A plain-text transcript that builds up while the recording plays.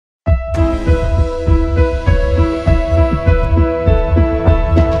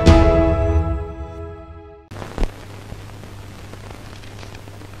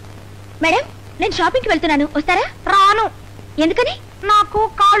నేను షాపింగ్ కి వెళ్తున్నాను, వస్తారా? రాను. ఎందుకని? నాకు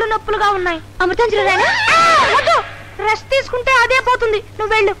కాళ్ళు నొప్పులుగా ఉన్నాయి. అమృతాంజలి రానా? రెస్ట్ తీసుకుంటే అదే పోతుంది.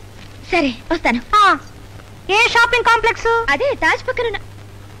 నువ్వు వెళ్ళు. సరే వస్తాను. ఏ షాపింగ్ కాంప్లెక్స్? అదే తాజ్ పక్కన.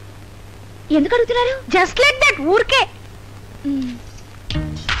 ఎందుకు అడుగుతున్నారు? జస్ట్ లైక్ దట్, ఊరికే.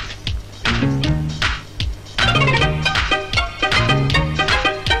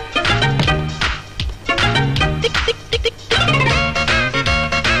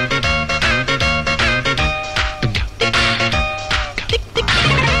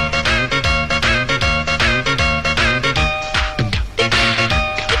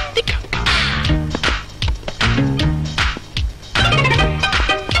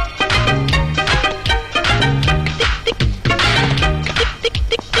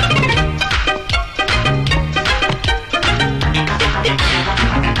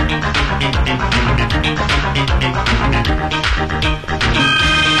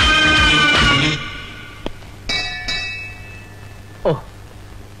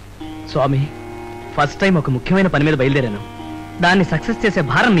 స్వామి, ఫస్ట్ టైం ఒక ముఖ్యమైన పని మీద బయలుదేరాను. దాన్ని సక్సెస్ చేసే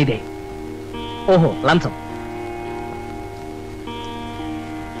భారం నీదే. ఓహో, లంచం.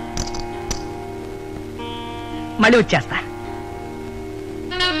 మళ్ళీ వచ్చేస్తా.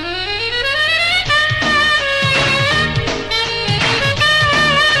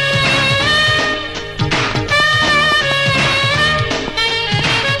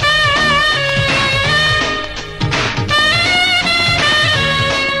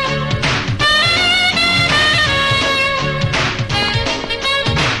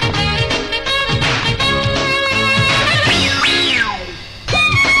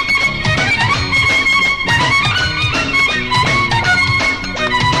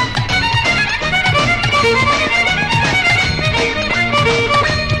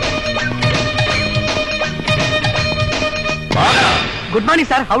 Good morning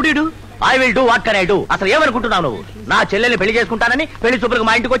sir, how do you do? I will do what can I do. అసలు ఏమనుకుంటున్నావు నువ్వు? నా చెల్లెల్ని పెళ్లి చేసుకుంటానని పెళ్లి చూపులకు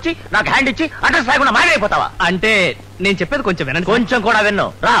మా ఇంటికి వచ్చి నాకు హ్యాండ్ ఇచ్చి అడ్రస్ రాకుండా మాయమైపోతావా? అంటే నేను చెప్పేది కొంచెం వినండి. కొంచెం కూడా విన్ను.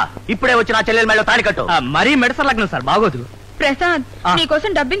 రా, ఇప్పుడే వచ్చి నా చెల్లెల మేడలో తాళి కట్టు. మరీ మెడస లగ్నం సార్, బాగోదు. ప్రసాద్,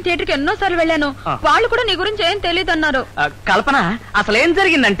 నీకోసం డబ్బింగ్ థియేటర్ కి ఎన్నో సార్లు వెళ్ళాను. వాళ్ళు కూడా నీ గురించి ఏం తెలియదు అన్నారు. కల్పన, అసలు ఏం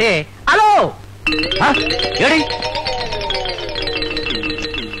జరిగిందంటే, హలో ఏడి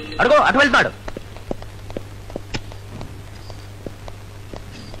అడుగు, అటు వెళ్తున్నాడు.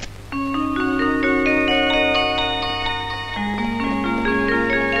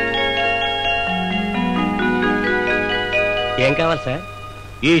 ఏం కావాలి సార్?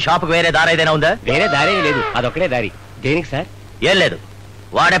 ఈ షాపుకు వేరే దారి ఏదైనా ఉందా? వేరే దారి లేదు, అదొక్కడే దారి. దేనికి సార్? ఏం లేదు,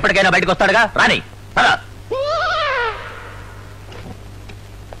 వాడెప్పటికైనా బయటకు వస్తాడుగా, రాని.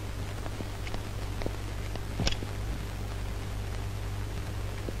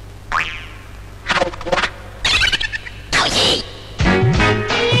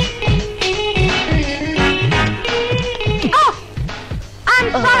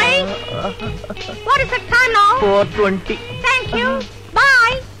 Sorry. What is the time now? 4:20. Thank you.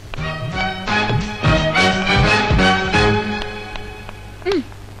 Bye.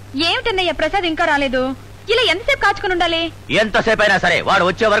 ఏమిటన్నయ్య Prasad ఇంకా రాలేదు? ఇలా ఎంతసేపు కాచుకుని ఉండాలి? ఎంతసేపు అయినా సరే వాడు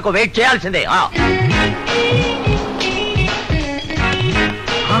వచ్చే వరకు వెయిట్ చేయాల్సిందే.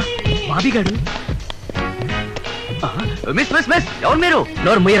 బాబీగాడు. మిస్ మిస్ మిస్, ఎవరు మీరు?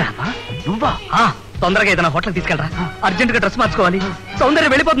 నోరు ముయ్యరా. నువ్వా? తొందరగా ఏదైనా హోటల్ తీసుకెళ్ళరా, అర్జెంట్ గా డ్రెస్ మార్చుకోవాలి.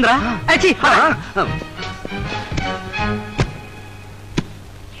 సౌందర్యం వెళ్ళిపోతుందిరా.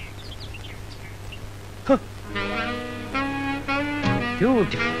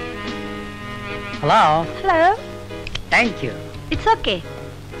 Hello. Hello. Thank you. It's okay.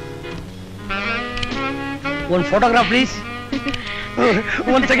 One photograph please.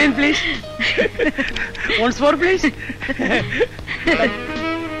 Once again please. Once more please.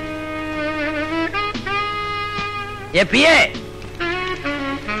 A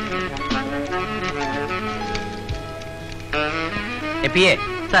PA,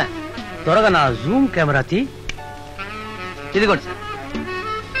 sir త్వరగా నా జూమ్ కెమెరా తీ. ఇదిగోండి సార్.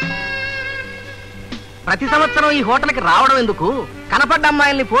 ప్రతి సంవత్సరం ఈ హోటల్కి రావడం ఎందుకు? కనపడ్డ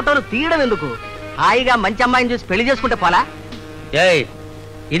అమ్మాయిల్ని ఫోటోలు తీయడం ఎందుకు? హాయిగా మంచి అమ్మాయిని చూసి పెళ్లి చేసుకుంటే పోలా?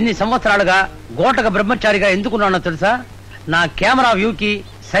 ఇన్ని సంవత్సరాలుగా గోటక బ్రహ్మచారిగా ఎందుకున్నానో తెలుసా? నా కెమెరా వ్యూకి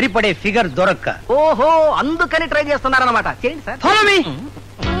సరిపడే ఫిగర్ దొరక్క. ఓహో, అందుకని ట్రై చేస్తున్నారన్నమాట. చేయండి sir. Follow me.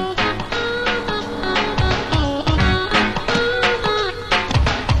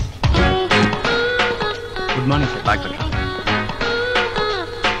 Good morning sir. Doctor.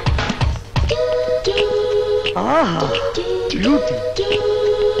 Beauty.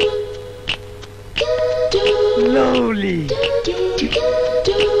 Lovely.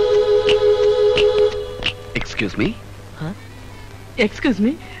 Excuse me. Excuse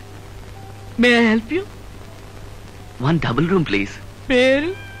me. May I help you? 1 double room please.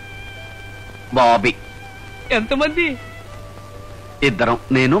 పేరు? బాబీ. ఎంతమంది? 2,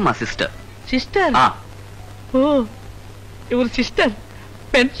 నేను మా sister. Sister? Oh, your sister.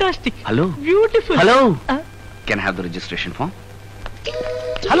 Fantastic. Hello. Beautiful. Hello. Can I have the registration form?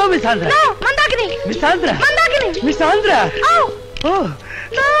 Hello miss Andhra. Mandakini. Miss Andhra. Mandakini. Miss Andhra. Oh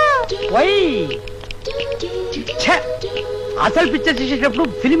why అసలు picture చూసేటప్పుడు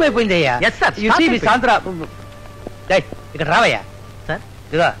film అయిపోయింది అయ్యా. Yes, sir. You see miss Andhra. ఇక్కడ రావయ్యా. సార్?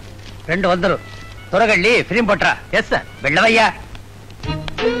 ఇదిగో 200 త్వరగా వెళ్ళి ఫిలిం పట్టరా. Yes sir. వెళ్ళవయ్యా.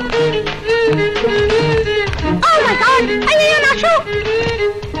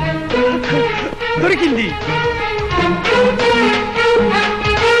 దొరికింది.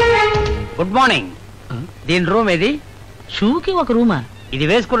 Good morning. దీని రూమ్ ఏది? షూకి ఒక రూమా? ఇది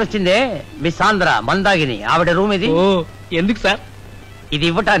వేసుకుని వచ్చిందే మిస్ ఆంధ్ర మందాగిని, ఆవిడ రూమ్ ఇది. ఓ, ఎందుకు సార్? ఇది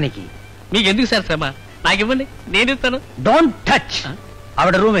ఇవ్వటానికి. మీకు ఎందుకు సార్ శ్రమ? నాకు ఇవ్వండి, నేను ఇస్తాను. Don't touch.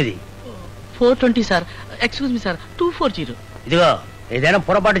 ఆవిడ రూమ్ ఇది. 420 సార్. Excuse me sir, 240. ఇదిగో ఏదైనా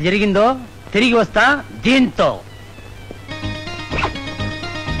పొరపాటు జరిగిందో తిరిగి వస్తా దీంతో.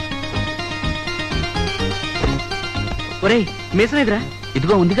 ఒరేయ్, మీసం ఎదురా?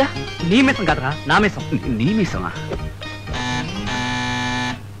 ఇదిగో ఉందిగా. నీ మీసం కాదురా, నా మీసం. నీ మీసమా?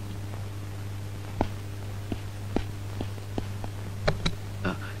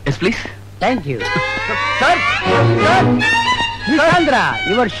 Yes please. Thank you sir. Sir miss Andhra,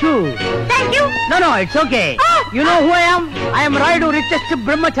 your shoe. Thank you. No no, it's okay. You know who I am Rayudu, richest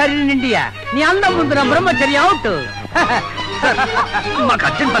Brahmachari in India. నీ అందం ముందు నా బ్రహ్మచర్య అవుట్. మాకు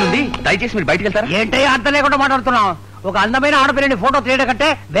అర్జెంట్ పని ఉంది, దయచేసి మీరు బయటికి వెళ్తారా? ఏంటయ్యా అర్థం లేకుండా మాట్లాడుతున్నావు? ఒక అందమైన ఆడపిల్లని ఫోటో తీయడం కంటే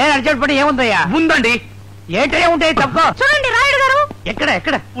వేరే అర్జెంట్ పని ఏముందయ్యా? ఉందండి. ఏంటయ్యా ఉంటాయి తప్ప. చూడండి రాయుడు గారు. ఎక్కడ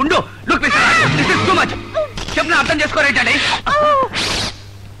ఎక్కడ? ఉండు. Look this is too much. చెప్పిన అర్థం చేసుకోరేంటండి?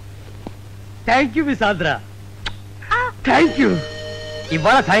 Thank you miss Andhra, thank you.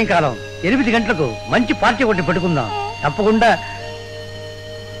 ఇవాళ సాయంకాలం 8 గంటలకు మంచి పార్టీ ఒకటి పెట్టుకుందాం. తప్పకుండా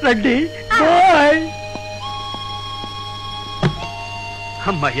రండి. బాయ్.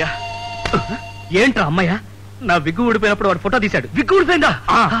 అమ్మాయ్యా. ఏంట్రా అమ్మాయ్యా? నా విగ్గు ఊడిపోయినప్పుడు వాడు ఫోటో తీశాడు. విగ్గు ఊడిపోయిందా?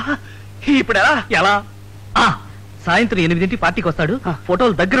 ఇప్పుడు ఎలా? ఎలా? సాయంత్రం 8 పార్టీకి వస్తాడు.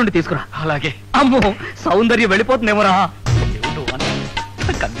 ఫోటోలు దగ్గరుండి తీసుకురా. అలాగే. అమ్మో, సౌందర్యం వెళ్ళిపోతుందేమోరా.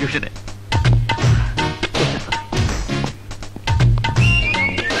 కన్ఫ్యూషన్.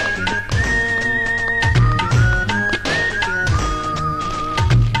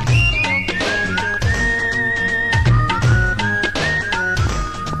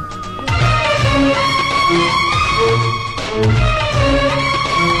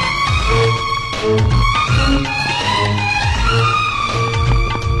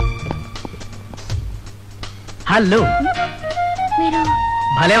 హలో. మీరు?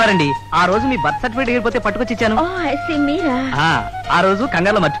 భలేవారండి. ఆ రోజు మీ బర్త్ సర్టిఫికేట్ ఎగిరిపోతే పట్టుకొచ్చి ఇచ్చాను. ఓ, ఐ సీ, మీరా? ఆ రోజు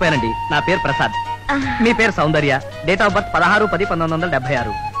కంగారులో మర్చిపోయానండి. నా పేరు ప్రసాద్. మీ పేరు సౌందర్య. Date of birth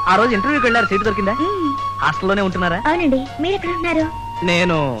 16/10/1976. ఆ రోజు ఇంటర్వ్యూకి వెళ్ళారు, సీటు దొరికిందా? హాస్టల్లోనే ఉంటున్నారా? అవునండి. మీరు ఎక్కడ ఉంటున్నారు?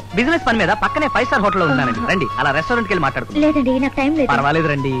 నేను బిజినెస్ పని మీద పక్కనే 5 స్టార్ హోటల్లో ఉంటానండి. రండి, అలా రెస్టారెంట్కి వెళ్ళి మాట్లాడుకుందాం. లేదండి, నాకు టైం లేదు. పర్వాలేదు,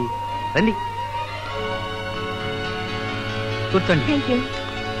 రండి రండి, కూర్చోండి. Thank you.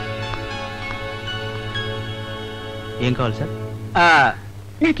 ఏం కావాలి సార్?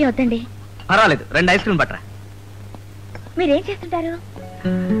 నాకే వద్దండి. పర్వాలేదు, 2 ఐస్ క్రీమ్ పట్టరా. మీరేం చేస్తుంటారు?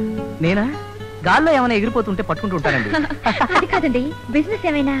 నేనా? గాల్లో ఏమైనా ఎగిరిపోతుంటే పట్టుకుంటూ ఉంటానండి. అది కాదండి, బిజినెస్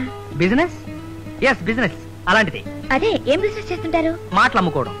ఏమైనా? బిజినెస్? ఎస్, బిజినెస్ అలాంటిది. అదే, ఏం బిజినెస్ చేస్తుంటారు? మాటలు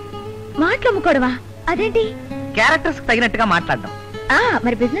అమ్ముకోవడం. మాటలు అమ్ముకోవడమా? అదేంటి? క్యారెక్టర్స్ తగినట్టుగా మాట్లాడడం.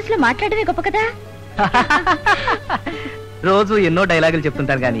 మరి బిజినెస్ లో మాట్లాడమే గొప్ప కదా. రోజు ఎన్నో డైలాగులు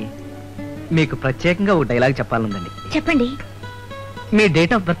చెప్తుంటారు కానీ మీకు ప్రత్యేకంగా ఒక డైలాగ్ చెప్పాలందండి. చెప్పండి. మీ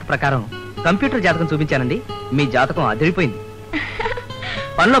డేట్ ఆఫ్ బర్త్ ప్రకారం కంప్యూటర్ జాతకం చూపించానండి. మీ జాతకం అదిరిపోయింది.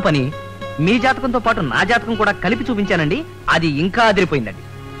 పనిలో పని మీ జాతకంతో పాటు నా జాతకం కూడా కలిపి చూపించానండి. అది ఇంకా అదిరిపోయిందండి.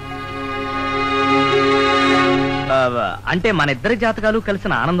 అంటే మన ఇద్దరి జాతకాలు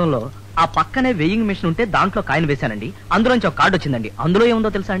కలిసిన ఆనందంలో ఆ పక్కనే వెయింగ్ మిషన్ ఉంటే దాంట్లో కాయిన్ వేశానండి. అందులోంచి ఒక కార్డు వచ్చిందండి. అందులో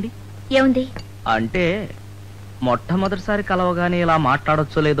ఏముందో తెలుసా అండి? ఏముంది? అంటే మొట్టమొదటిసారి కలవగానే ఇలా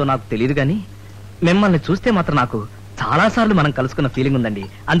మాట్లాడొచ్చో లేదో నాకు తెలియదు కానీ మిమ్మల్ని చూస్తే మాత్రం నాకు చాలా సార్లు మనం కలుసుకున్న ఫీలింగ్ ఉందండి.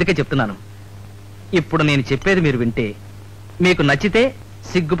 అందుకే చెప్తున్నాను. ఇప్పుడు నేను చెప్పేది మీరు వింటే మీకు నచ్చితే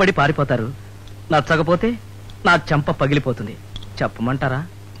సిగ్గుపడి పారిపోతారు, నచ్చకపోతే నా చెంప పగిలిపోతుంది. చెప్పమంటారా?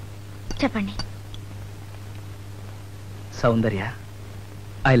 చెప్పండి. సౌందర్య,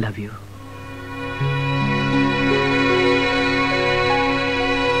 ఐ లవ్ యూ.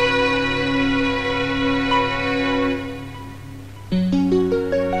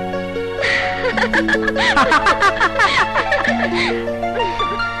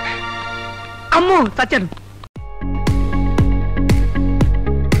 అమ్మో చచ్చాను